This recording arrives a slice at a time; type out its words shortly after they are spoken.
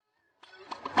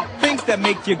Things that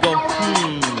make you go,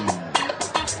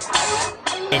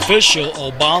 Official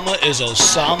Obama is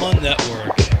Osama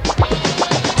Network.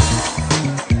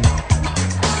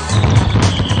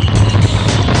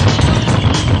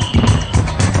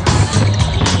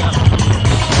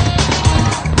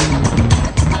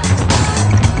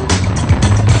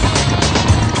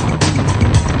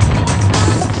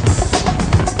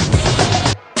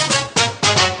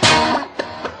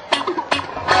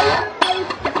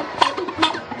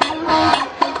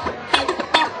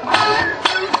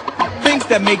 Things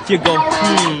that make you go,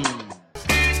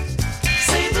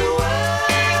 Say the word.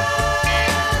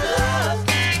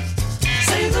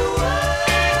 Say the word.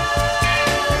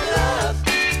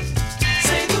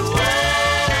 Say the word.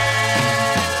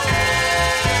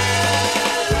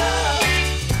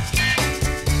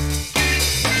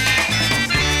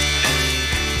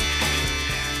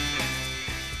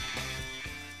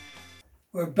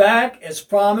 We're back as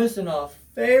promised in our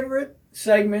favorite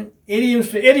segment, Idioms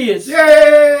for Idiots.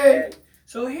 Yay!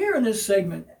 So here in this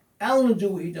segment, Alan will do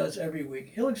what he does every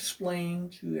week. He'll explain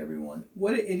to everyone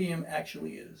what an idiom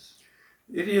actually is.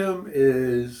 Idiom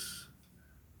is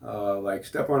like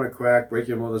step on a crack, break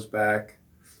your mother's back.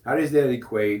 How does that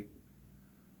equate?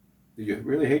 Do you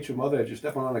really hate your mother that you're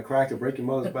stepping on a crack to break your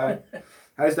mother's back?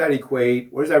 How does that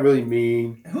equate? What does that really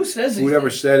mean? Who says it? Whoever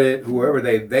said it, whoever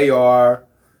they are.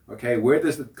 Okay, where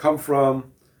does it come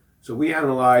from? So we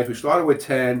analyzed, we started with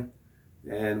 10,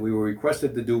 and we were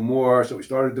requested to do more, so we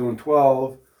started doing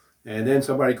 12, and then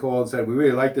somebody called and said, we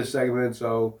really like this segment,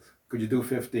 so could you do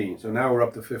 15? So now we're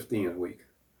up to 15 a week.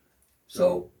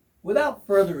 So without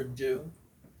further ado,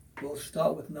 we'll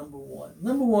start with number one.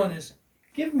 Number one is,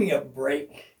 give me a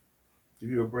break.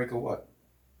 Give you a break of what?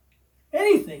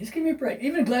 Anything, just give me a break.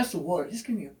 Even a glass of water, just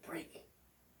give me a break.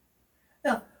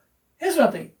 Now, here's what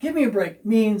I'm thinking. Give me a break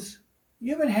means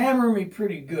you've been hammering me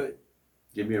pretty good.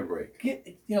 Give me a break.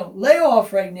 Lay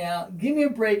off right now. Give me a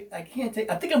break. I think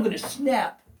I'm going to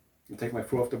snap. You take my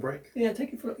foot off the break? Yeah,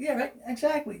 take your foot. Yeah, right.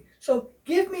 Exactly. So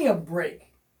give me a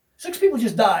break. 6 people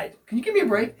just died. Can you give me a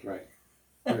break? Right.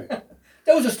 There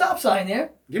was a stop sign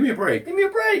there. Give me a break. Give me a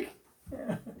break.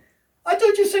 Yeah. I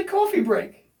thought you said coffee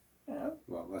break. Yeah.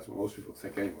 Well, that's what most people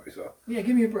think anyway, so. Yeah,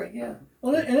 give me a break. Yeah.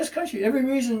 Well, in this country, every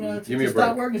reason Give me to a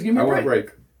stop break. working is give me a I break. want a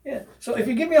break. Yeah. So if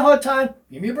you give me a hard time,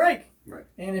 give me a break. Right.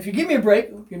 And if you give me a break,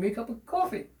 give me a cup of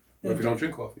coffee. What if you don't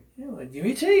drink coffee? Yeah, well, give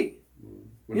me tea.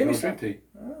 What if you don't drink tea?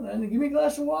 Well, then give me a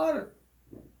glass of water.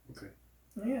 Okay.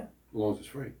 Yeah. As long as it's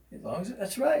free. As long as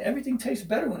that's right. Everything tastes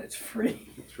better when it's free.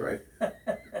 That's right.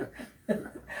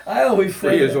 I always say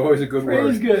Free is always a good free word.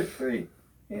 Free is good. Free.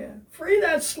 Yeah. Free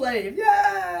that slave.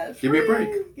 Yeah. Give me a free.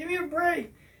 break. Give me a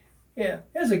break. Yeah.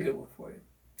 Here's a good one for you.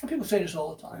 People say this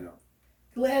all the time. I know.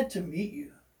 Glad to meet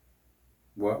you.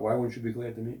 Why wouldn't you be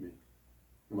glad to meet me?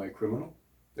 Am I a criminal?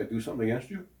 Did I do something against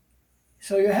you?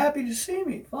 So you're happy to see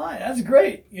me. Fine. That's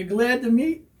great. You're glad to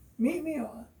meet me.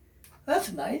 Oh,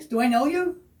 that's nice. Do I know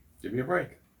you? Give me a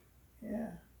break.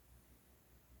 Yeah.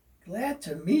 Glad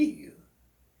to meet you.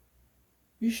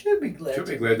 You should be glad. Should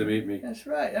be glad to meet me. That's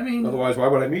right. I mean. Otherwise, why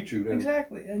would I meet you then?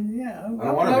 Exactly. And yeah, I don't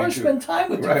want to meet you. spend time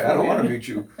with you. Right. I don't want to meet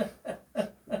you.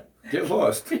 Get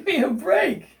lost. Give me a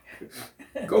break.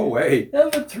 Go away.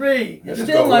 Number 3. You Just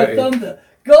steal go my away. thunder.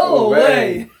 Go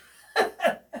away. away.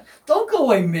 Don't go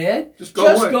away, man. Just go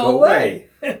away. Go away.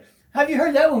 Have you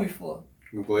heard that one before?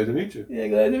 I'm glad to meet you. Yeah,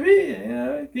 glad to meet you. You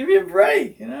know, give me a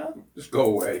break. You know. Just go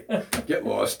away. Get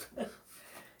lost.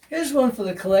 Here's one for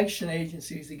the collection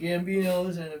agencies, the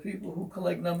Gambinos and the people who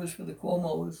collect numbers for the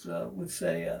Cuomos would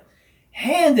say,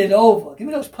 hand it over. Give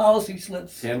me those policy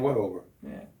slips. Hand what over?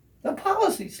 Yeah. The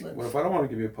policy slips. What if I don't want to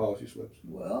give you policy slips?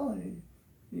 Well,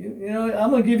 you know,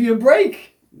 I'm going to give you a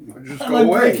break. Just I'm go gonna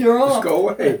away. break your arm. Just go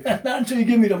away. Not until you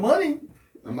give me the money.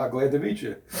 I'm not glad to meet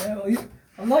you. Yeah, well,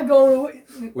 I'm not going away.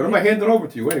 What am I handing over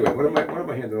to you anyway? What am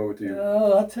I handing over to you?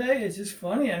 Oh, I'll tell you, it's just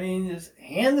funny. I mean, just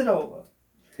hand it over.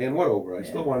 Hand what over? I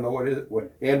still want to know what is it.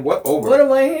 Hand what over? What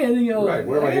am I handing over? Right,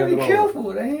 what am I I gotta handing be over? careful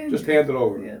what I hand Just you. hand it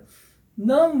over. Yeah.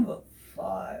 Number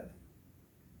 5.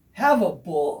 Have a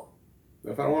ball.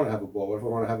 If I don't want to have a ball, what if I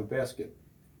want to have a basket?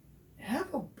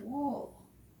 Have a ball.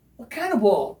 What kind of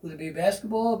ball? Would it be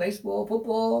basketball, baseball,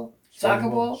 football, soccer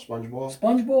ball, Sponge ball?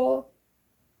 sponge ball?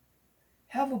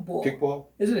 Have a ball. Kickball?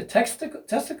 Is it a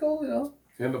testicle? You know.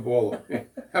 Hand the ball.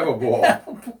 Have a ball. Have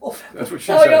a ball. That's what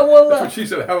she Oh, said. I got one That's left. what she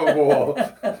said. Have a ball.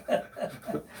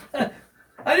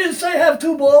 I didn't say have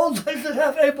 2 balls. I said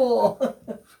have a ball.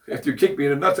 After you kick me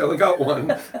in the nuts, I only got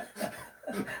one.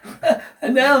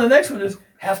 And now the next one is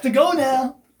have to go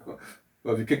now.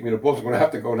 Well, if you kick me in the balls, I'm going to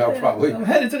have to go now, probably. I'm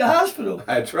headed to the hospital.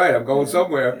 That's right. I'm going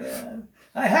somewhere. Yeah.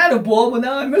 I had a ball, but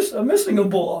now I'm missing a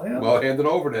ball. You know? Well, hand it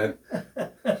over then.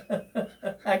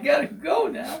 I gotta go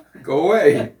now. Go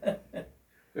away.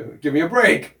 Give me a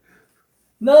break.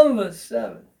 Number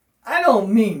 7. I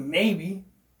don't mean maybe.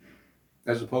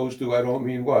 As opposed to I don't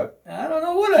mean what? I don't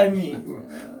know what I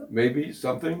mean. Maybe,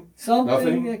 something? Something,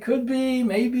 Nothing? it could be,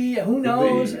 maybe, who Could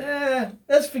knows? be.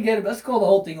 Let's forget it. Let's call the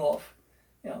whole thing off.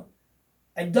 You know,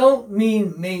 I don't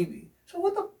mean maybe. So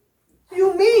what the do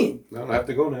you mean? I don't have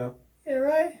to go now. Yeah,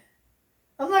 right?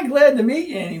 I'm not glad to meet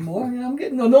you anymore. You know, I'm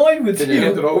getting annoyed with Can you. you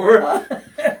hand it over?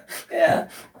 Yeah.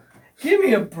 Give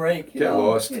me a break. You Get know?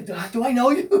 lost. Yeah, do I know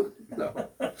you? No.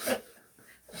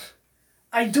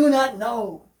 I do not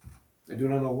know. I do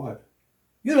not know what.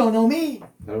 You don't know me.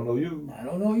 I don't know you. I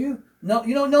don't know you. No,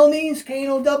 you don't know means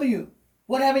K-N-O-W.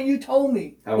 What haven't you told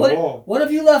me? Have what, a ball. What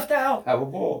have you left out? Have a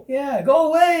ball. Yeah, go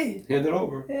away. Hand it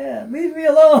over. Yeah, leave me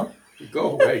alone.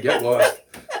 Go away. Get lost.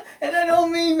 And I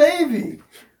don't mean maybe.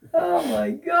 Oh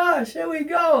my gosh, here we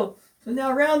go. So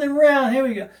now round and round, here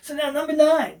we go. So now number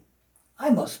 9. I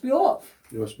must be off.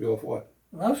 You must be off what?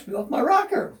 I must be off my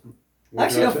rocker. What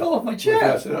Actually, did I sit- fell off my what did I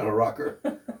chair. sit on a rocker.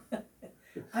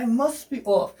 I must be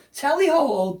off. Tally ho,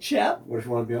 old chap. What if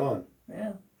you want to be on?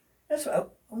 Yeah, that's what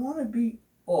I want to be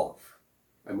off.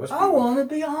 I must be I off. want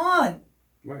to be on.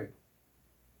 Right.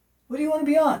 What do you want to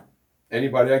be on?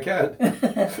 Anybody I can.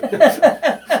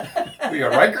 We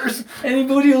are Rikers.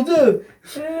 Anybody will do.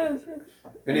 Yeah,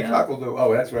 Any Yeah. cock will do.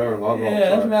 Oh, that's Aaron Long. yeah,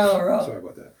 that's Sorry. Mallow Row. Sorry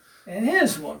about that. And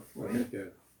here's one for you. Yeah.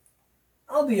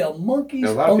 I'll be a monkey's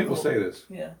Now, a lot uncle. of people say this.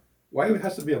 Yeah. Why it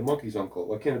has to be a monkey's uncle?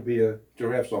 Why can't it be a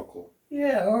giraffe's uncle?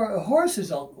 Yeah, or a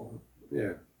horse's uncle,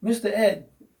 Yeah. Mr. Ed.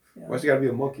 Why's it got to be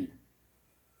a monkey?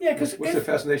 Yeah, because What's the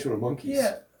fascination with monkeys?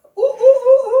 yeah, ooh, ooh,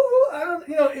 ooh, ooh, I don't,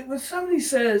 you know, when somebody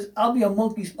says I'll be a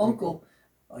monkey's uncle,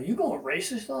 are you going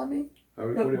racist on me? What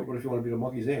if you want to be the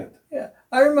monkey's aunt? Yeah,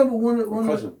 I remember one of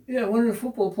cousin. the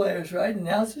football players, right?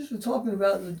 Announcers were talking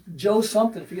about Joe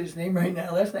something, I forget his name right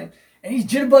now, last name, and he's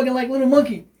jitterbugging like a little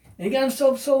monkey, and he got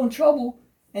himself so in trouble,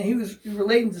 and he was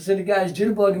relating to say the guy's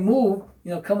jitterbugging move,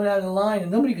 you know, coming out of the line,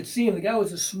 and nobody could see him. The guy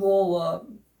was a small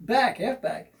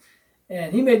halfback,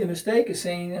 and he made the mistake of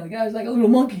saying, you know, the guy's like a little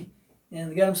monkey, and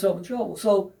he got himself in trouble.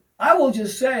 So I will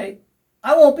just say,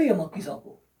 I won't be a monkey's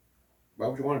uncle. Why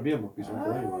would you want to be a monkey's I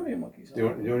uncle don't want to be anyway? a monkey's Do you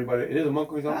uncle. know anybody? It is a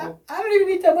monkey's uncle? I don't even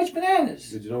eat that much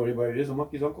bananas. Did you know anybody that is a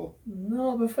monkey's uncle?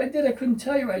 No, but if I did, I couldn't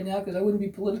tell you right now because I wouldn't be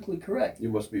politically correct. You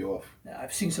must be off. Now,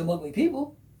 I've seen some ugly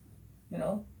people, you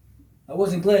know. I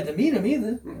wasn't glad to meet him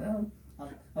either, you know.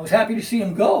 I was happy to see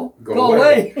him go. Go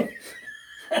away.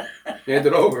 Hand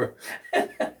it over.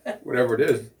 Whatever it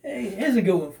is. Hey, here's a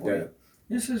good one for Yeah. you.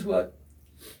 This is what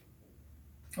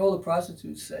all the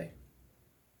prostitutes say.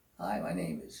 Hi, my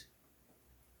name is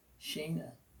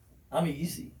Shayna. I'm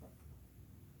easy.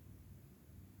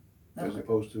 As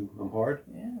opposed to I'm hard.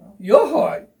 Yeah, you're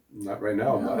hard. Not right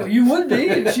now. I'm No, not. you would be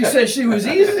if she said she was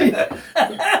easy.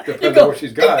 Depends on what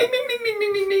she's got. Bing, bing, bing, bing,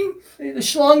 bing, bing, bing. The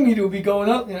schlong meter would be going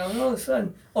up, you know, and all of a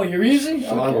sudden, oh, you're easy?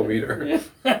 Schlangometer.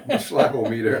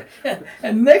 Schlangometer.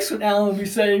 And next one, Alan will be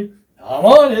saying, I'm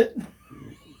on it.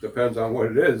 Depends on what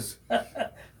it is.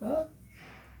 Well,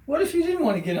 what if you didn't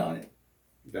want to get on it?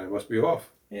 Then it must be off.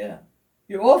 Yeah.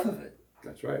 You're off of it.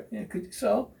 That's right. Yeah,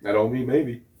 so, That don't mean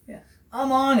maybe.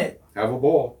 I'm on it. Have a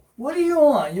ball. What are you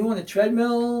on? You on a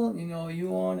treadmill? You know,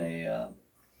 you on a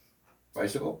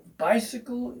Bicycle.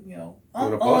 bicycle? You know, On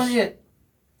I'm a bus? on it.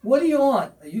 What are you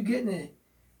on? Are you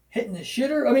hitting the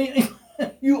shitter? I mean,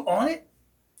 you on it?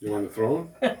 You on the throne?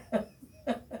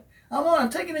 I'm on. I'm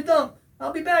taking a dump.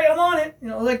 I'll be back. I'm on it. You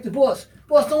know, like the boss.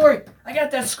 Boss, don't worry. I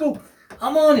got that scoop.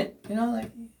 I'm on it. You know,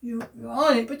 like you're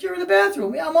on it, but you're in the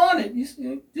bathroom. Yeah, I'm on it.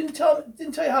 You didn't tell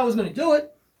you how I was going to do it.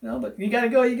 You know, but you got to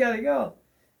go. You got to go.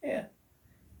 Yeah.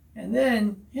 And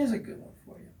then here's a good one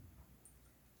for you.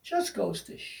 Just goes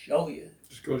to show you.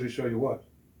 Just goes to show you what.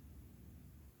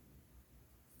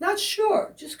 Not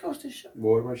sure. Just goes to show.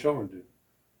 What am I showing you?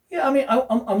 Yeah, I mean,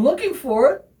 I'm looking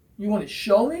for it. You want to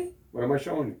show me? What am I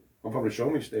showing you? I'm from the Show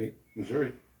Me State,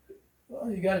 Missouri. Well,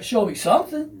 you got to show me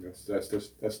something. That's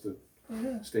the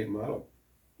Yeah. state motto.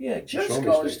 Yeah, just Show me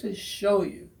goes state. to show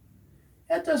you.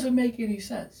 That doesn't make any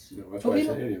sense. No, that's But why it's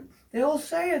people- an idiom. They all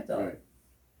say it though. Right.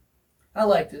 I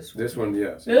like this one. This one,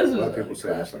 yes. This a lot is of people a say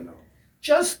this, I classic. know.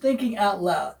 Just thinking out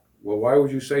loud. Well, why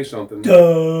would you say something?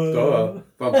 Duh. Duh.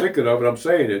 If I'm thinking of it, I'm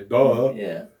saying it. Duh.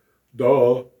 Yeah.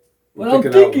 Duh. But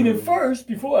I'm thinking it first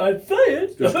before I say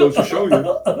it. Just goes to show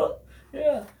you.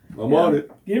 Yeah. I'm on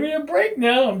it. Give me a break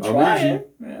now. I'm I'm trying. easy.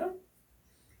 Yeah.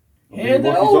 I'm Hand it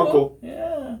monkey's over. uncle.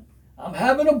 Yeah. I'm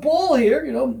having a ball here.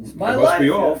 You know, it's my I must life. be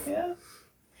yeah, off. Yeah.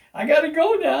 I gotta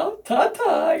go now.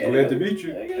 Ta-ta. Glad to meet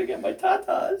you. I gotta get my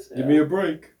tatas. Give me a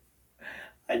break.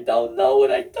 I don't know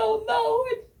what I don't know.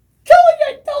 I'm telling you,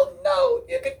 I don't know.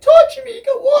 You can torture me. You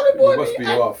can waterboard You must me.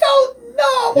 be I off. don't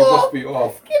know. You must be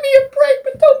off. Give me a break,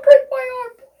 but don't break my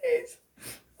arm, please.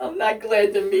 I'm not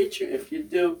glad to meet you if you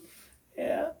do.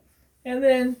 Yeah. And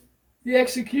then the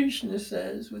executioner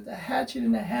says, with a hatchet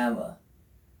and a hammer,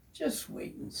 just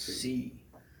wait and see.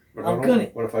 What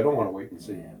if I don't want to wait and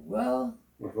see? Yeah, well,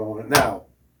 What if I want it now?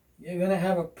 you're going to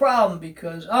have a problem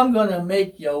because I'm going to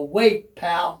make you wait,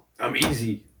 pal. I'm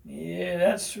easy. Yeah,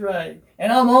 that's right.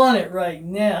 And I'm on it right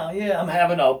now. Yeah, I'm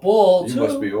having a ball, You too.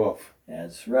 must be off.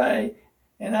 That's right.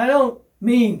 And I don't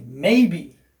mean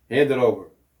maybe. Hand it over.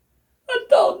 I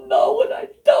don't know what I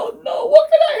don't know. What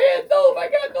can I hand over? I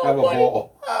got no Have a money.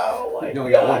 ball. Oh, my You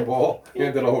only God. got one ball.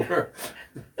 Hand it over.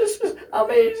 This is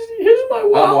amazing. Here's my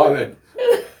I'm wallet. on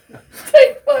it.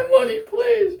 Take my money,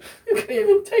 please. You can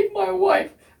even take my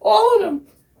wife. All of them.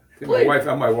 Take my wife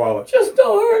out my wallet. Just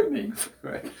don't hurt me.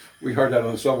 Right. We heard that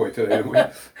on the subway today, didn't we?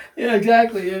 Yeah,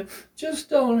 exactly. Yeah. Just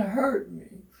don't hurt me.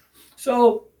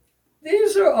 So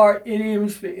these are our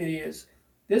idioms for idiots.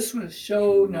 This was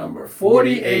show number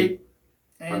 48.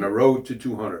 On the road to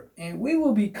 200. And we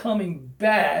will be coming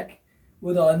back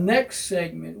with our next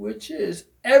segment, which is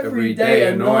Everyday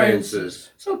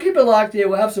Annoyances. So keep it locked here.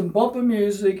 We'll have some bumper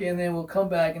music, and then we'll come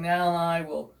back, and Al and I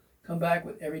will come back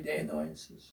with Everyday Annoyances.